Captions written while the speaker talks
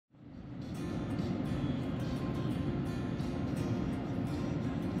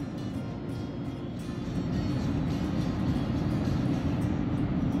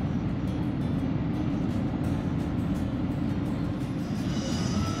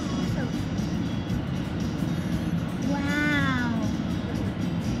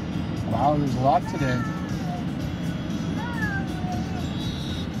Wow, there's a lot today.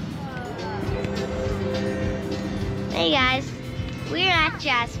 Hey guys, we're at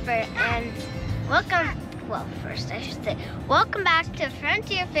Jasper and first I should say, welcome back to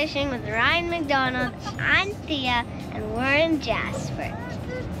Frontier Fishing with Ryan MacDonald. I'm Thea and we're in Jasper.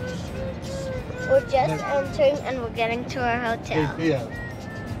 We're just entering and we're getting to our hotel. Hey Thea,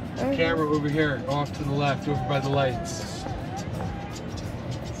 camera over here, off to the left, over by the lights.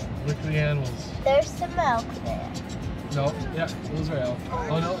 Look at the animals. There's some elk there. No, yeah, those are elk.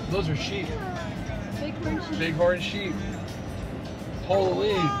 Oh no, those are sheep. Bighorn sheep.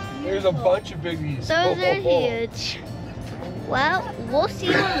 Holy, there's a bunch of biggies. Those are huge. Well, we'll see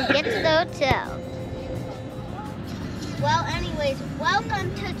when we get to the hotel. Well, anyways,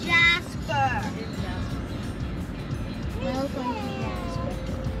 welcome to Jasper. Welcome to Jasper.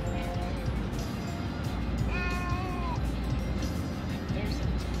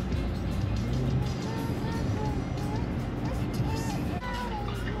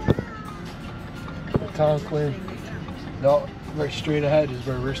 Conklin. No, right straight ahead is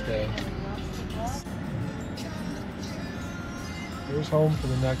where we're staying. Here's home for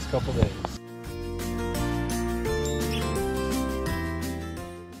the next couple days.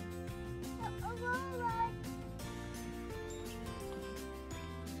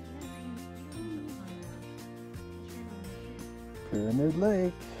 Pyramid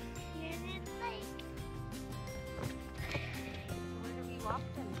Lake.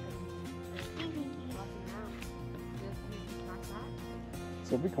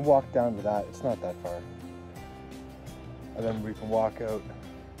 So we can walk down to that, it's not that far. And then we can walk out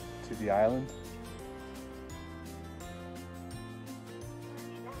to the island.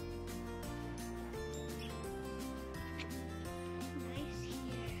 Nice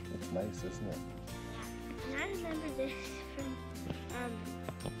here. It's nice, isn't it? And I remember this from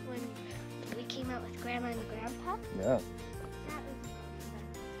when we came out with Grandma and Grandpa. Yeah. That was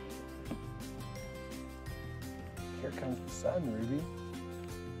Here comes the sun, Ruby.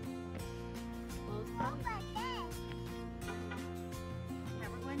 Yeah,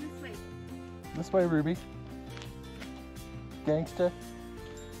 we're going this way. This way, Ruby. Gangster.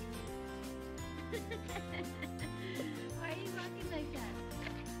 Why are you walking like that?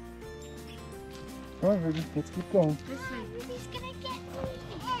 Come on, Ruby, let's keep going. This way. Ruby's gonna get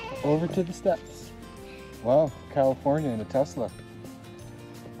me. Over to the steps. Wow, California in a Tesla.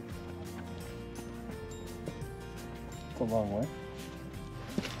 It's a long way.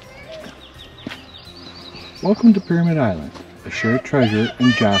 Welcome to Pyramid Island, a shared treasure in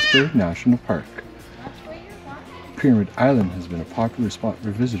Jasper National Park. Pyramid Island has been a popular spot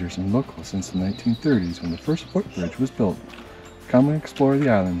for visitors and locals since the 1930s when the first footbridge was built. Come and explore the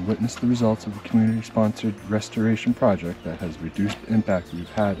island and witness the results of a community-sponsored restoration project that has reduced the impact we've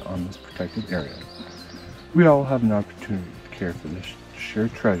had on this protected area. We all have an opportunity to care for this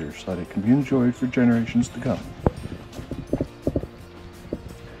shared treasure so that it can be enjoyed for generations to come.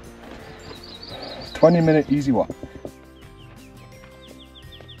 20-minute easy walk.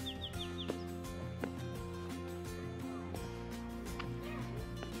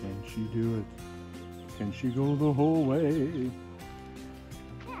 Can she do it? Can she go the whole way?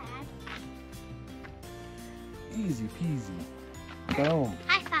 Easy peasy. Boom.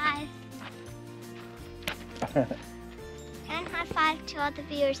 High five. And high five to all the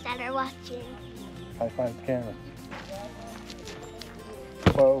viewers that are watching. High five the camera.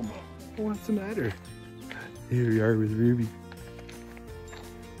 Boom. What's the matter? Here we are with Ruby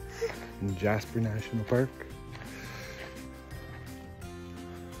in Jasper National Park.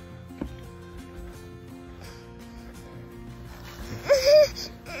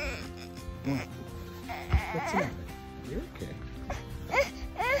 What's the matter? You're okay.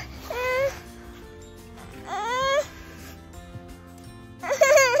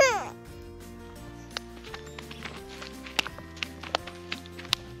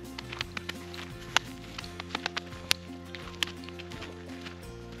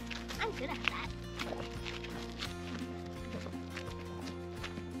 I'm good at that.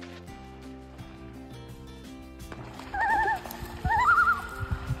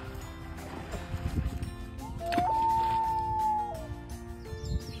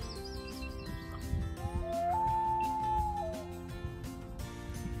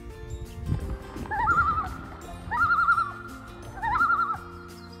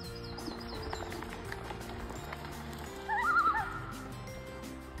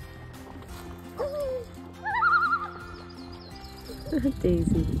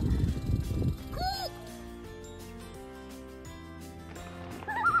 Daisy.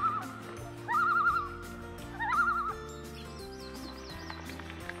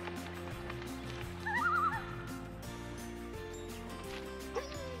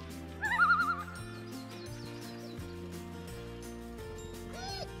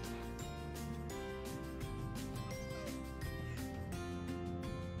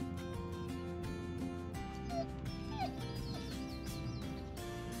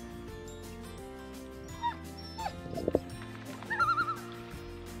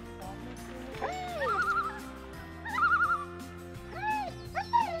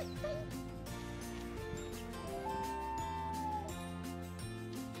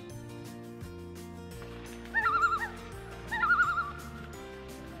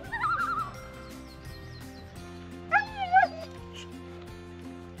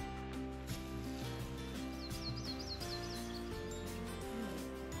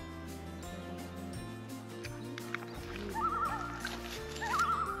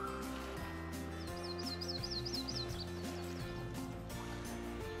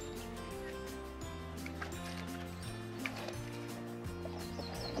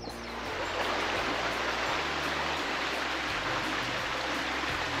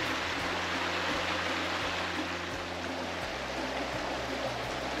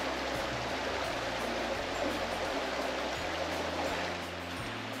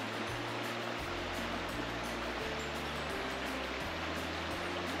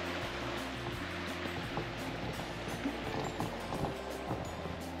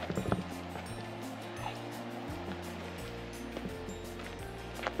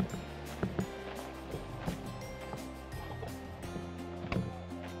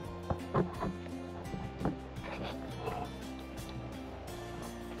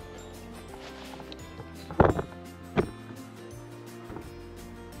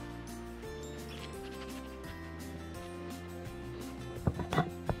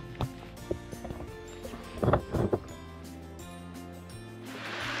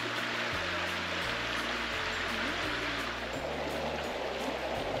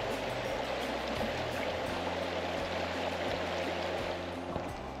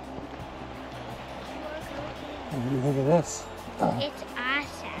 What do you think of this? It's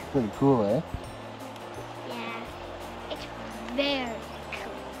awesome. Pretty cool, eh? Yeah. It's very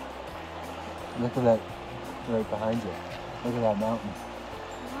cool. Look at that right behind you. Look at that mountain.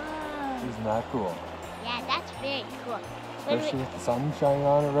 Whoa. Isn't that cool? Yeah, that's very cool. Especially with the sun shining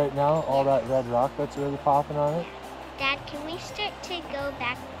on it right now. All that red rock that's really popping on it. Dad, can we start to go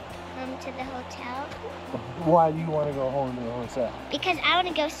back home to the hotel? Why do you want to go home to the hotel? Because I want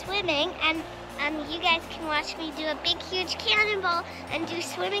to go swimming, and you guys can watch me do a big, huge cannonball and do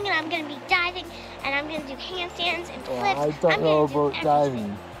swimming, and I'm going to be diving, and I'm going to do handstands and flips. Well, I don't know about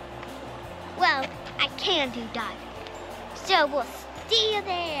diving. Well, I can do diving. So we'll see you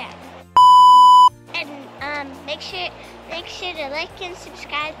there. And make sure to like and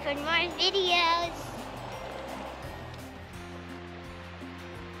subscribe for more videos.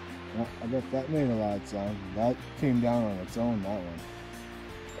 Well, I bet that made a lot of sound. That came down on its own, that one.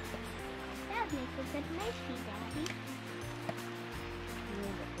 That would make a good knifey, Daddy.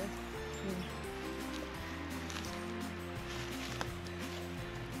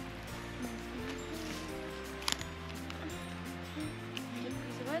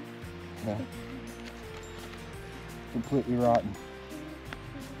 Yeah. Completely rotten.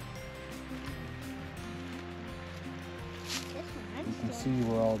 You can see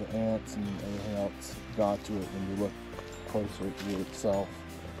where all the ants and everything else got to it when you look closer at the wood itself.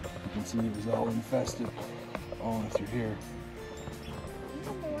 You can see it was all infested all through here.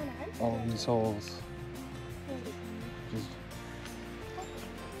 All these holes. Just,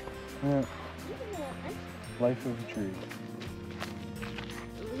 yeah. Life of a tree.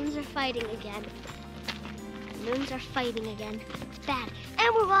 Loons are fighting again. Loons are fighting again. It's bad.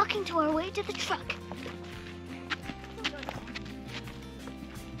 And we're walking to our way to the truck.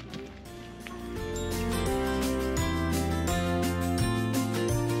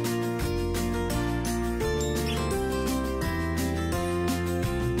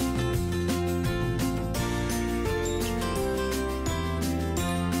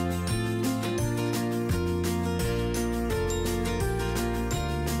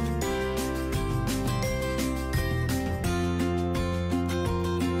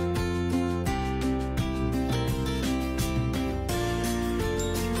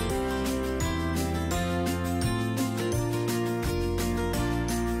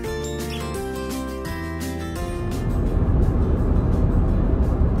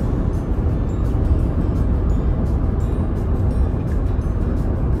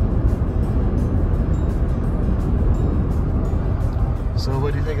 So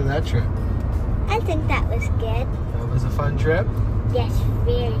what do you think of that trip? I think that was good. That was a fun trip? Yes,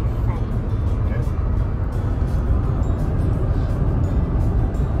 very fun. Okay.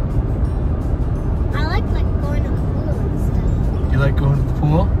 I like going to the pool and stuff. You like going to the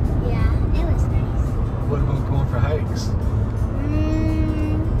pool? Yeah, it was nice. What about going for hikes?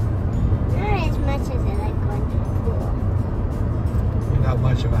 Not as much as I like going to the pool. You're not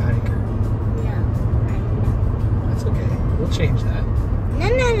much of a hiker. No, I'm not. That's okay. We'll change that. No.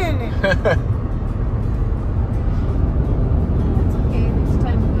 That's okay. Next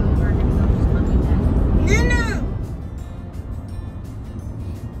time we go, we're going to go just looking at it. No.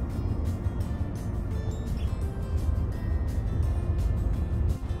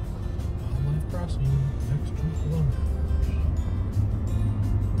 Wildlife crossing, next 2 kilometers.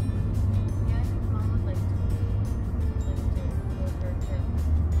 Yeah, I think Mom would like to go for a trip.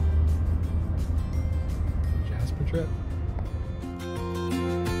 Jasper trip?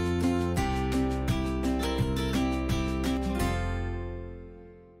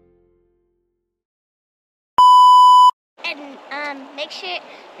 And make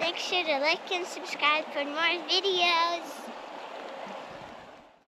sure to like and subscribe for more videos.